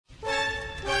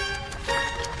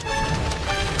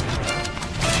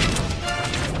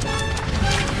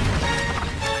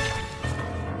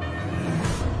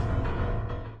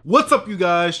What's up, you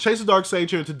guys? Chase the Dark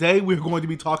Sage here, and today we're going to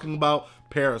be talking about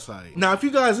Parasyte. Now, if you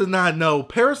guys did not know,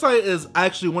 Parasyte is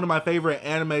actually one of my favorite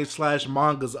anime slash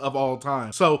mangas of all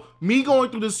time. So me going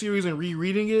through this series and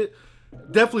rereading it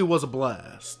definitely was a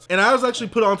blast. And I was actually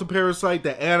put onto Parasyte,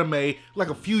 the anime, like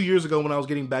a few years ago when I was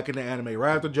getting back into anime.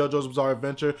 Right after JoJo's Bizarre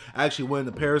Adventure, I actually went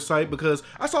into Parasyte because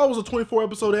I saw it was a 24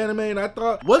 episode anime, and I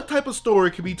thought, what type of story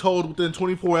could be told within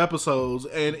 24 episodes?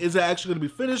 And is it actually gonna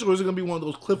be finished, or is it gonna be one of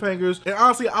those cliffhangers? And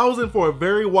honestly, I was in for a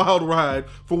very wild ride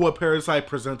for what Parasyte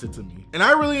presented to me. And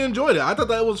I really enjoyed it. I thought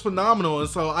that was phenomenal. And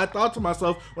so I thought to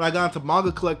myself when I got into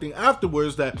manga collecting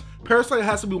afterwards that Parasyte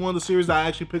has to be one of the series that I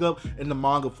actually pick up in the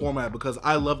manga format, because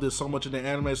I love this so much in the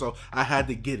anime, so I had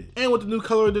to get it. And with the new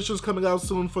color editions coming out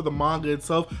soon for the manga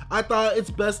itself, I thought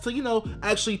it's best to,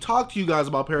 actually talk to you guys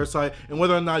about Parasyte and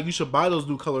whether or not you should buy those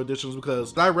new color editions,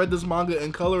 because I read this manga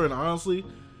in color and honestly,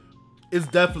 it's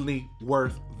definitely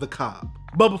worth the cop.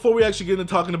 But before we actually get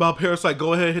into talking about Parasyte,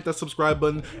 go ahead and hit that subscribe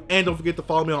button, and don't forget to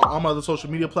follow me on all my other social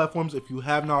media platforms if you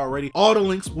have not already. All the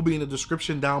links will be in the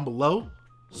description down below.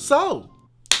 So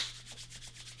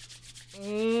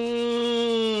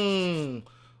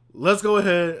let's go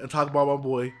ahead and talk about my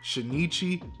boy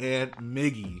Shinichi and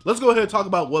Migi. Let's go ahead and talk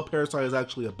about what Parasyte is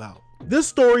actually about. This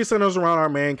story centers around our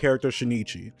main character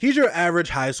Shinichi. He's your average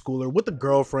high schooler with a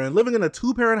girlfriend living in a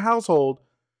two-parent household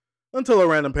until a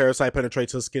random parasite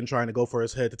penetrates his skin trying to go for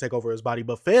his head to take over his body,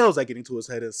 but fails at getting to his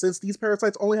head. And since these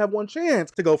parasites only have one chance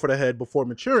to go for the head before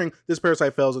maturing, this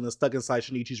parasite fails and is stuck inside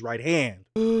Shinichi's right hand.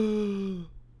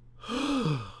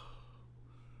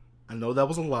 I know that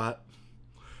was a lot,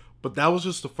 but that was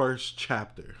just the first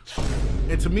chapter.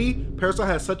 And to me, Parasyte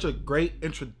has such a great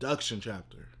introduction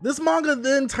chapter. This manga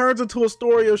then turns into a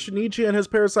story of Shinichi and his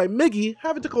parasite Migi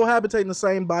having to cohabitate in the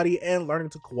same body and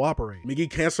learning to cooperate. Migi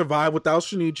can't survive without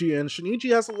Shinichi, and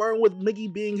Shinichi has to learn with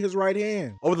Migi being his right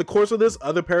hand. Over the course of this,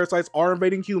 other parasites are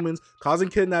invading humans, causing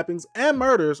kidnappings and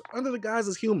murders under the guise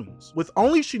as humans. With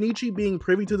only Shinichi being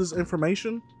privy to this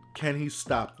information, can he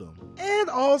stop them? And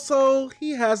also,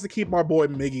 he has to keep our boy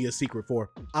Migi a secret for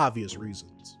obvious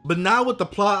reasons. But now with the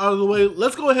plot out of the way,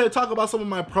 let's go ahead and talk about some of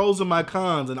my pros and my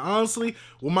cons. And honestly,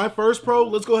 with my first pro,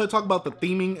 let's go ahead and talk about the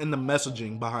theming and the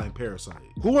messaging behind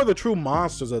Parasyte. Who are the true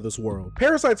monsters of this world?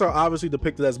 Parasites are obviously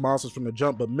depicted as monsters from the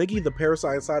jump, but Migi, the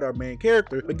parasite inside our main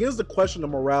character, begins to question the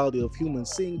morality of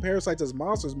humans, seeing parasites as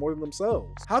monsters more than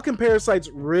themselves. How can parasites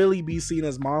really be seen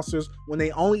as monsters when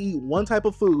they only eat one type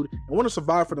of food and want to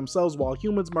survive for themselves, while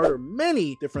humans murder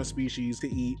many different species to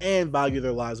eat and value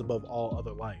their lives above all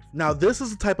other life? Now, this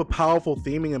is the type of powerful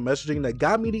theming and messaging that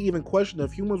got me to even question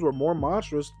if humans were more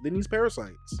monstrous than these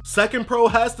parasites. Second pro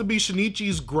has to be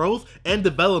Shinichi's growth and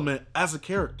development as a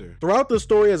character. Throughout the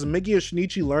story, as Migi and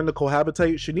Shinichi learn to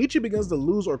cohabitate, Shinichi begins to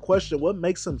lose or question what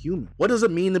makes him human. What does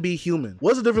it mean to be human?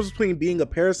 What's the difference between being a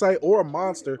parasite or a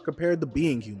monster compared to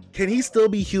being human? Can he still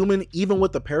be human even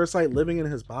with the parasite living in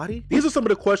his body? These are some of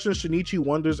the questions Shinichi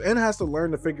wonders and has to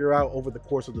learn to figure out over the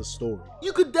course of this story.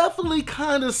 You could definitely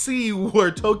kind of see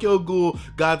where Tokyo Ghoul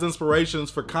got his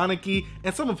inspirations for Kaneki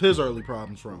and some of his early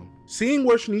problems from. Seeing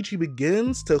where Shinichi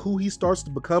begins to who he starts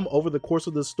to become over the course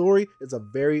of this story is a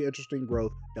very interesting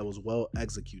growth that was well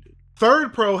executed.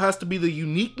 Third pro has to be the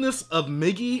uniqueness of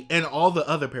Migi and all the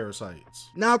other parasites.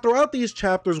 Now, throughout these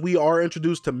chapters, we are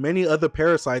introduced to many other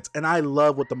parasites, and I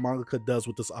love what the mangaka does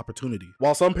with this opportunity.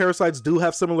 While some parasites do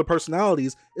have similar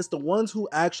personalities, it's the ones who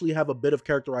actually have a bit of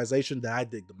characterization that I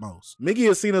dig the most. Migi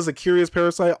is seen as a curious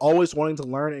parasite, always wanting to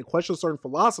learn and question certain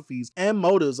philosophies and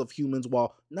motives of humans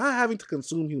while not having to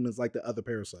consume humans like the other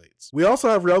parasites. We also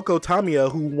have Ryoko Tamiya,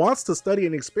 who wants to study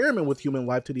and experiment with human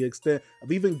life to the extent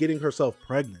of even getting herself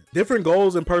pregnant. Different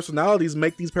goals and personalities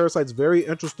make these parasites very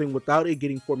interesting without it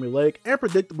getting formulaic and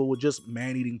predictable with just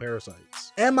man-eating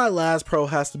parasites. And my last pro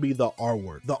has to be the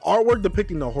artwork. The artwork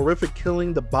depicting the horrific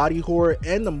killing, the body horror,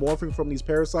 and the morphing from these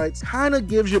parasites kind of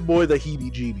gives your boy the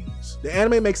heebie-jeebies. The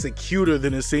anime makes it cuter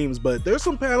than it seems, but there's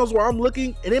some panels where I'm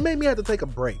looking and it made me have to take a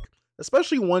break,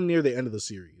 especially one near the end of the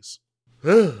series.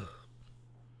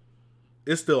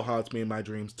 It still haunts me in my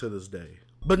dreams to this day.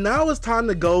 But now it's time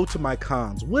to go to my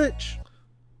cons, which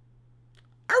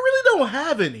I really don't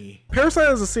have any.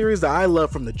 Parasyte is a series that I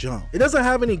love from the jump. It doesn't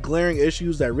have any glaring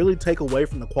issues that really take away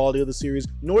from the quality of the series,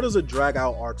 nor does it drag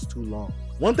out arcs too long.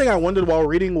 One thing I wondered while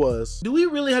reading was, do we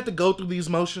really have to go through these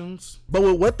motions? But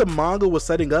with what the manga was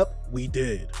setting up, we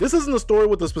did. This isn't a story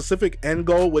with a specific end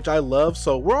goal, which I love,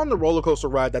 so we're on the roller coaster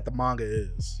ride that the manga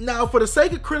is. Now, for the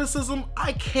sake of criticism,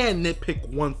 I can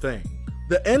nitpick one thing.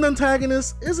 The end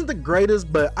antagonist isn't the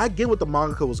greatest, but I get what the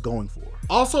mangaka was going for.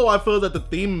 Also, I feel that the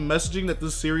theme and messaging that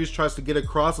this series tries to get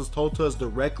across is told to us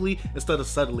directly instead of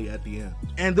subtly at the end.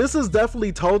 And this is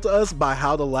definitely told to us by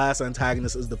how the last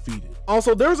antagonist is defeated.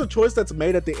 Also, there's a choice that's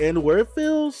made at the end where it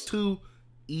feels too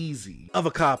easy of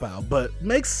a cop-out, but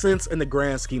makes sense in the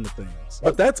grand scheme of things.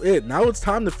 But that's it. Now it's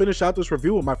time to finish out this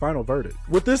review with my final verdict.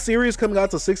 With this series coming out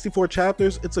to 64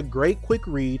 chapters, it's a great quick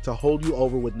read to hold you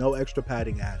over with no extra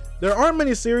padding added. There aren't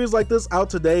many series like this out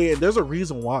today, and there's a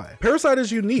reason why. Parasyte is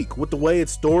unique with the way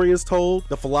its story is told,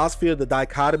 the philosophy of the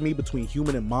dichotomy between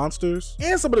human and monsters,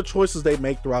 and some of the choices they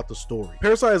make throughout the story.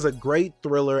 Parasyte is a great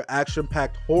thriller,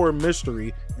 action-packed horror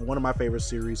mystery, and one of my favorite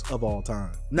series of all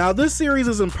time. Now, this series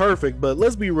isn't perfect, but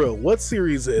let's be real, what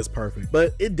series is perfect?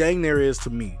 But it dang near is to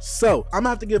me. So I'm gonna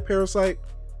have to give Parasyte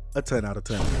a 10 out of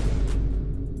 10.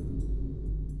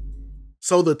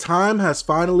 So the time has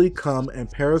finally come and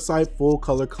Parasyte Full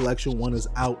Color Collection 1 is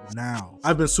out now.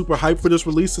 I've been super hyped for this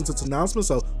release since its announcement,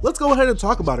 so let's go ahead and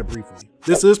talk about it briefly.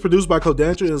 This is produced by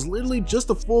Kodansha and is literally just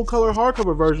a full color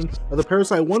hardcover version of the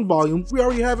Parasyte 1 volume we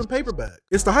already have in paperback.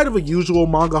 It's the height of a usual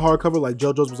manga hardcover like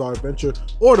JoJo's Bizarre Adventure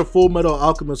or the Full Metal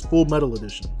Alchemist Full Metal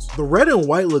editions. The red and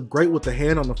white look great with the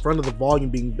hand on the front of the volume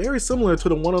being very similar to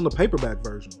the one on the paperback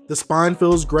version. The spine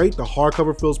feels great, the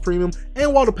hardcover feels premium,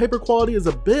 and while the paper quality is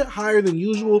a bit higher than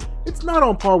usual, it's not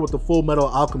on par with the Full Metal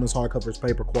Alchemist hardcover's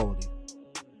paper quality.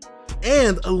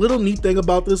 And a little neat thing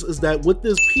about this is that with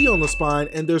this P on the spine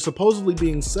and there supposedly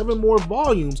being 7 more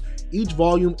volumes, each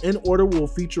volume in order will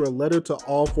feature a letter to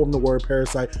all form the word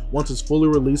Parasyte once it's fully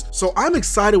released. So I'm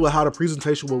excited with how the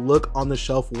presentation will look on the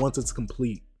shelf once it's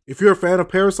complete. If you're a fan of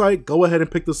Parasyte, go ahead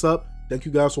and pick this up. Thank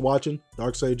you guys for watching.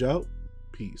 Dark Sage out.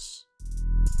 Peace.